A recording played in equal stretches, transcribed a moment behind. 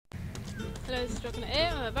guys, Dragon 8,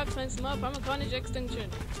 and we're back playing some more Primal Carnage Extinction.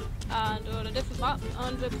 And we're on a different map,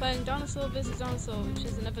 and we're playing Dinosaur vs Dinosaur, which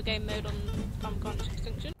is another game mode on Primal Carnage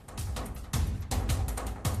Extinction.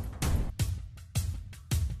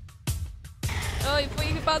 Oh, you thought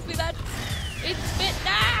you could pass me that? It's bit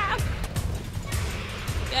now!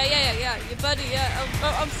 Yeah, your buddy, yeah.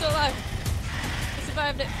 Oh, I'm still alive. I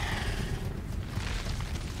survived it.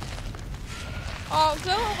 Oh,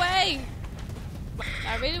 go away!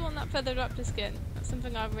 I really want that feather raptor skin. That's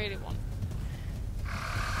something I really want.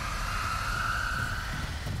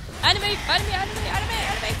 Enemy! Enemy!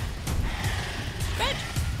 Bitch!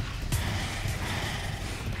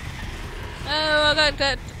 Oh my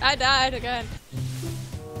god, I died again.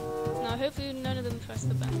 Now hopefully none of them press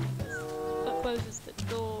the button. That closes the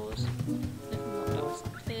doors. Nothing more doors.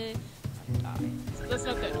 Clear. And die. So that's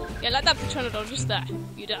not good. Yeah, let that Pteranodon just there.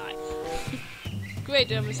 You die. Great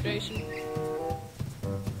demonstration.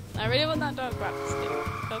 I really want that dog raptor skin.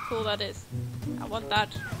 How cool that is. I want that.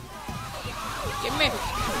 Give me! Alright,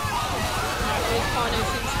 Carno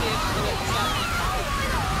seems to be able to get this out.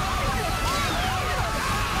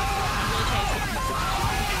 I'm gonna chase him.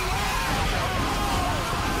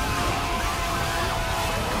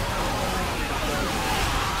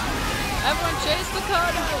 Everyone chase the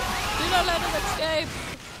Carno! Do not let him escape!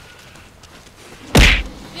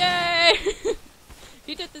 Yay!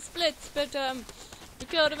 He did the splits, but we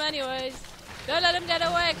killed him anyways. Don't let him get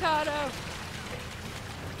away, Carno!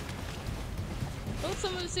 Oh,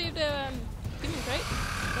 someone received a human crate.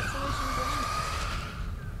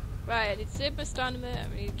 Right, I need to save my stamina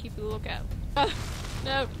and we need to keep a lookout.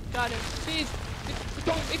 No, Carno, please.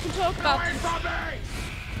 We can talk about this.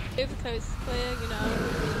 If the coast is clear, you know, we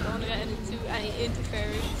don't want to get into any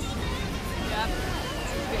interference. Yeah,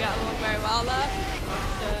 we got along very well there.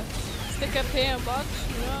 Stick up here and box,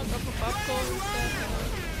 you know, go for popcorn and stuff.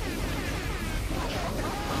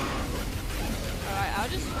 Alright, I'll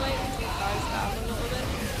just wait until it dies down a little bit.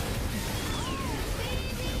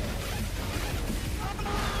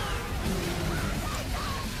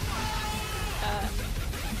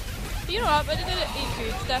 You know what, but I didn't eat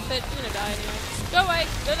food, stuff it, you're gonna die anyway. Go away,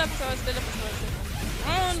 don't have to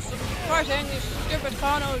Part English, stupid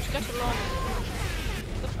Carnos, get along.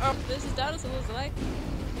 Oh, this is dinosaurs, like,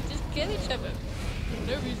 you just kill each other. For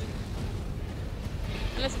no reason.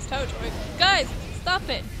 Unless it's territory. Guys, stop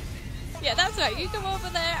it! Yeah, that's right, you come over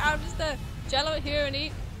there, I'll just jello it here and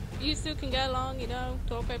eat. You two can get along, you know,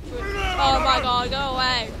 talk about food. Oh my god, go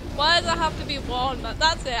away. Why does it have to be one? But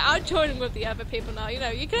that's it, I'm joining with the other people now, you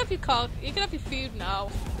know, you can have your you can have your food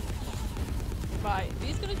now. Right,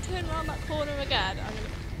 he's gonna turn around that corner again.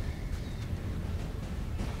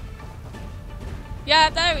 Yeah,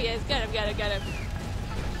 there he is, get him.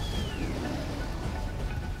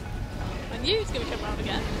 And you's gonna come around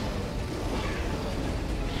again.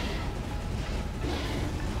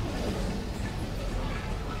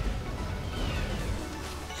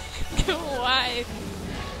 Go away.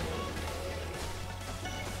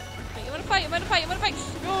 Hey, you wanna fight? You wanna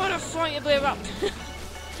fight, you blew up.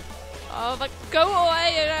 Oh, but go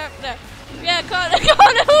away. No. Yeah,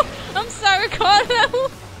 Carno. I'm sorry, Carno.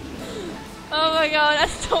 Oh my god, I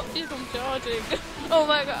stopped you from charging. Oh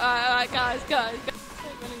my god, alright guys. Stop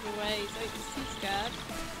running away, don't be too scared.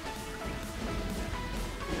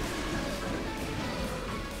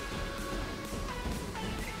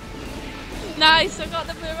 Nice, I got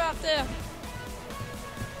the blue raptor.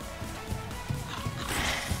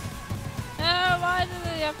 Oh, why do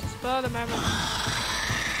they have to spoil the memory?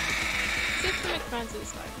 See if we make friends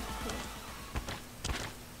this time. Cool.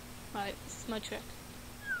 Right, this is my trick.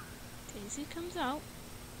 Daisy comes out.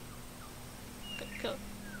 Go.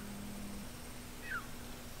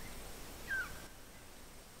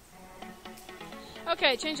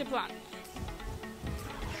 Okay, change the plan.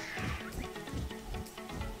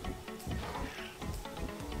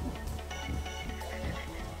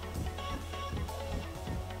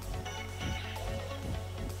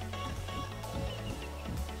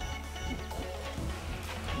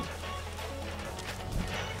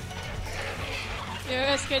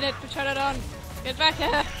 Yes, get it, turn it on. Get back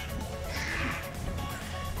here.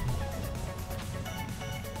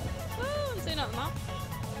 Oh, I'm seeing nothing now.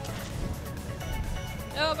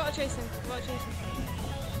 Oh, I gotta chase him.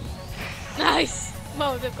 Nice!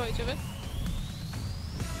 Well, they've got each other.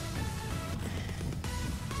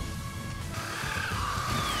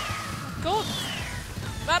 Cool!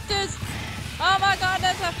 Raptors! Oh my god,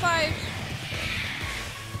 there's a fight!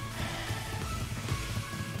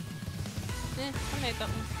 I made that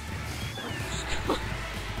one.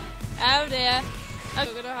 Oh dear.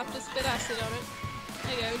 I'm gonna have to spit acid on it.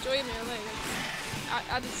 There you go, enjoy your meal, there you go. I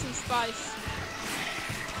added some spice.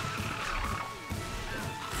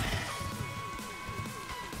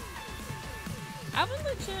 Haven't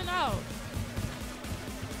they turned out?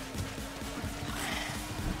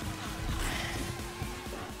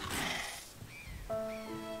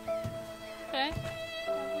 Okay.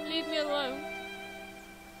 Leave me alone.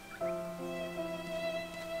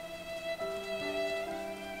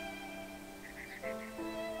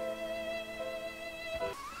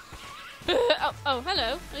 Oh,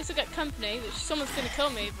 hello. At least I get company, which someone's gonna kill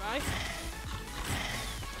me, right?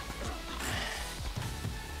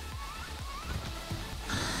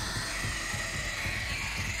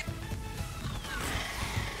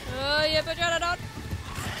 Oh, yeah, but you're not.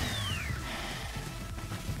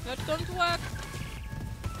 Not going to work.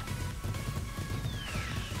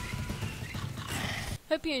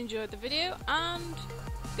 Hope you enjoyed the video, and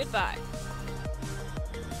goodbye.